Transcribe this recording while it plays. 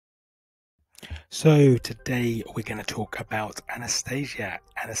So today we're going to talk about Anastasia.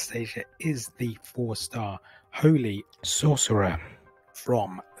 Anastasia is the 4-star Holy Sorcerer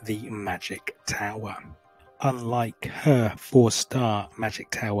from the Magic Tower. Unlike her 4-star Magic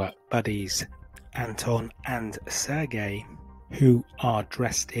Tower buddies Anton and Sergei, who are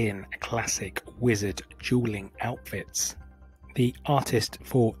dressed in classic wizard dueling outfits, the artist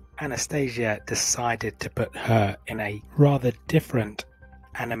for Anastasia decided to put her in a rather different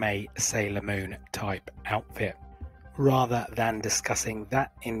anime Sailor Moon type outfit. Rather than discussing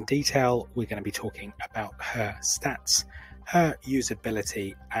that in detail, we're going to be talking about her stats, her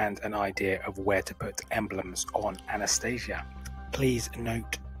usability, and an idea of where to put emblems on Anastasia. Please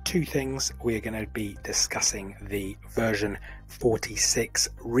note two things. We're going to be discussing the version 46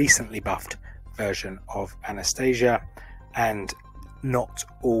 recently buffed version of Anastasia, and not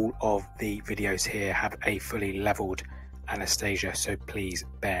all of the videos here have a fully leveled Anastasia, so please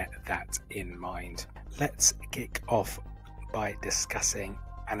bear that in mind. Let's kick off by discussing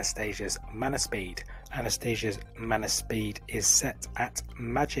Anastasia's mana speed. Anastasia's mana speed is set at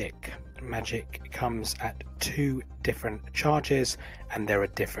Magic. Magic comes at 2 different charges, and there are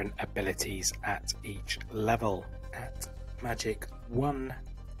different abilities at each level. At Magic 1,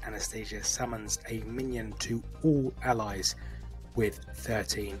 Anastasia summons a minion to all allies with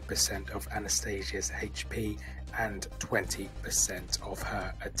 13% of Anastasia's HP and 20% of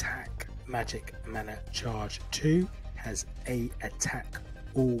her attack. Magic Mana Charge 2 has a attack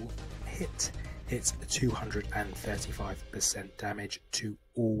all hit. It's 235% damage to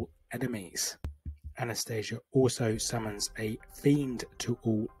all enemies. Anastasia also summons a Fiend to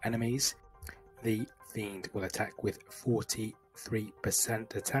all enemies. The Fiend will attack with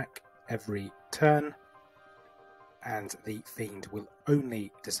 43% attack every turn, and the Fiend will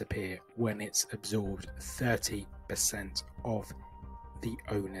only disappear when it's absorbed 30% of the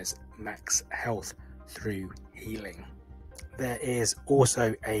owner's max health through healing. There is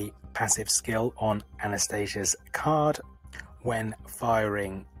also a passive skill on Anastasia's card when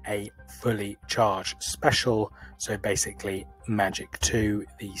firing a fully charged special, so basically Magic 2,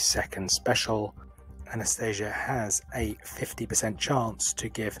 the second special. Anastasia has a 50% chance to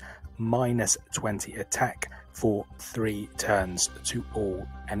give minus 20 attack for 3 turns to all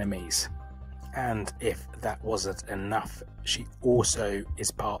enemies. And if that wasn't enough, she also is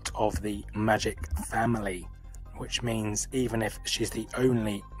part of the Magic family, which means even if she's the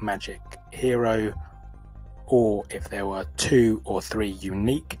only Magic hero, or if there were 2 or 3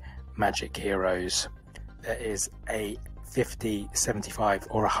 unique Magic heroes, there is a 50, 75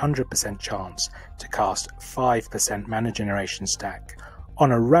 or 100% chance to cast 5% mana generation stack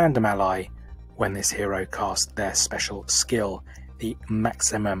on a random ally when this hero casts their special skill. The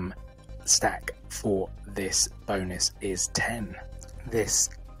maximum stack for this bonus is 10. This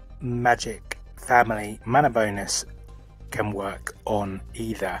Magic family mana bonus can work on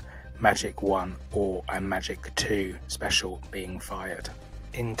either Magic 1 or a Magic 2 special being fired.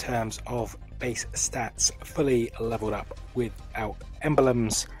 In terms of base stats, fully leveled up without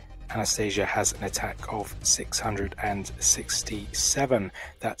emblems, Anastasia has an attack of 667.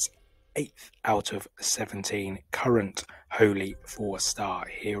 That's 8th out of 17 current Holy 4-star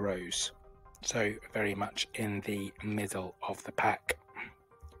heroes. So very much in the middle of the pack.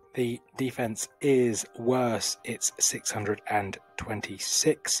 The defense is worse. It's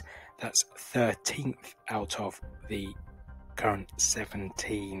 626. That's 13th out of the current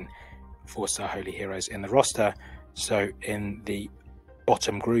 17 4-star Holy Heroes in the roster. So in the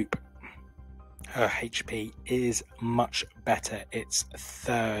bottom group, her HP is much better. It's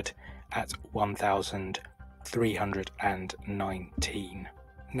 3rd at 1319.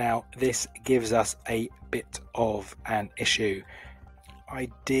 Now this gives us a bit of an issue.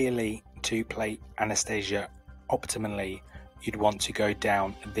 Ideally, to play Anastasia optimally, you'd want to go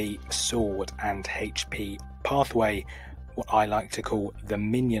down the sword and HP pathway, what I like to call the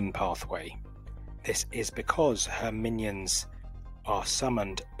minion pathway. This is because her minions are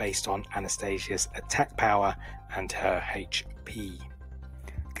summoned based on Anastasia's attack power and her HP.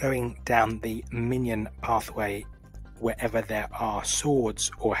 Going down the minion pathway wherever there are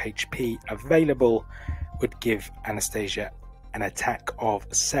swords or HP available would give Anastasia an attack of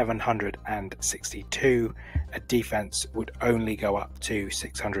 762. A defense would only go up to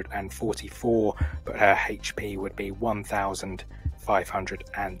 644, but her HP would be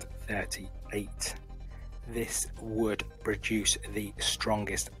 1538. This would produce the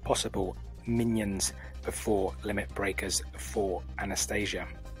strongest possible minions before limit breakers for Anastasia.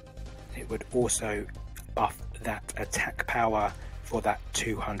 It would also buff that attack power for that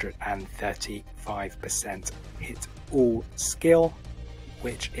 235% hit all skill,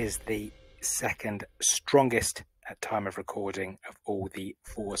 which is the second strongest at time of recording of all the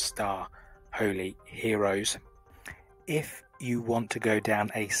 4-star holy heroes. If you want to go down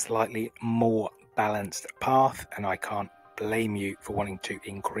a slightly more balanced path, and I can't blame you for wanting to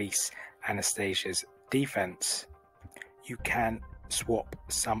increase Anastasia's defense, you can swap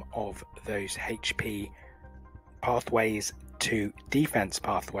some of those HP pathways to defense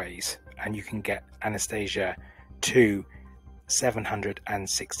pathways, and you can get Anastasia to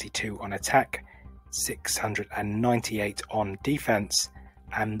 762 on attack, 698 on defense,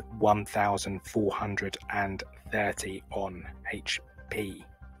 and 1430 on HP.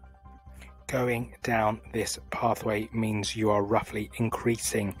 Going down this pathway means you are roughly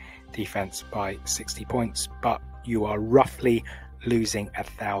increasing defense by 60 points, but you are roughly losing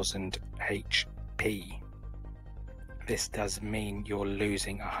 1000 HP. This does mean you're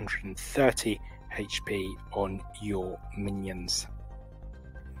losing 130 HP on your minions.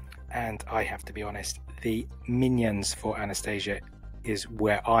 And I have to be honest, the minions for Anastasia is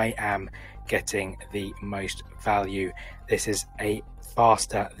where I am getting the most value. This is a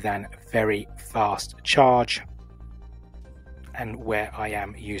faster than very fast charge, and where I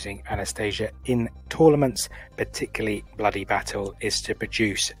am using Anastasia in tournaments, particularly Bloody Battle, is to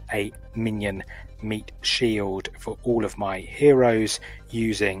produce a minion meat shield for all of my heroes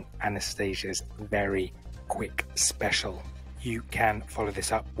using Anastasia's very quick special. You can follow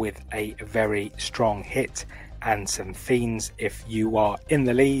this up with a very strong hit and some fiends if you are in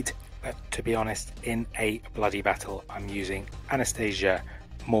the lead, but to be honest, in a Bloody Battle I'm using Anastasia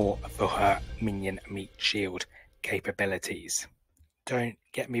more for her minion meat shield capabilities. Don't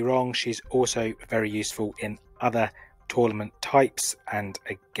get me wrong, she's also very useful in other tournament types and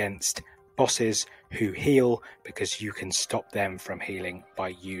against bosses who heal, because you can stop them from healing by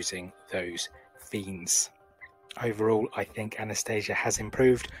using those fiends. Overall, I think Anastasia has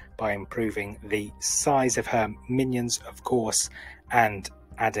improved by improving the size of her minions, of course, and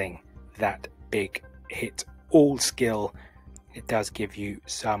adding that big hit all skill. It does give you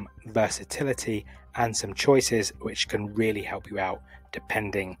some versatility and some choices which can really help you out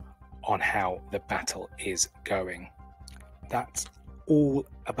depending on how the battle is going. That's all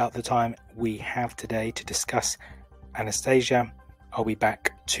about the time we have today to discuss Anastasia. I'll be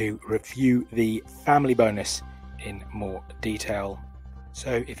back to review the family bonus in more detail.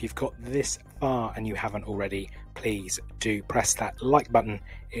 So if you've got this far and you haven't already, please do press that like button.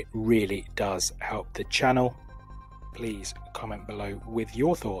 It really does help the channel. Please comment below with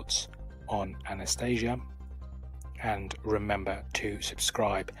your thoughts on Anastasia, and remember to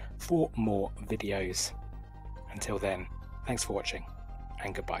subscribe for more videos. Until then, thanks for watching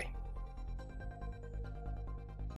and goodbye.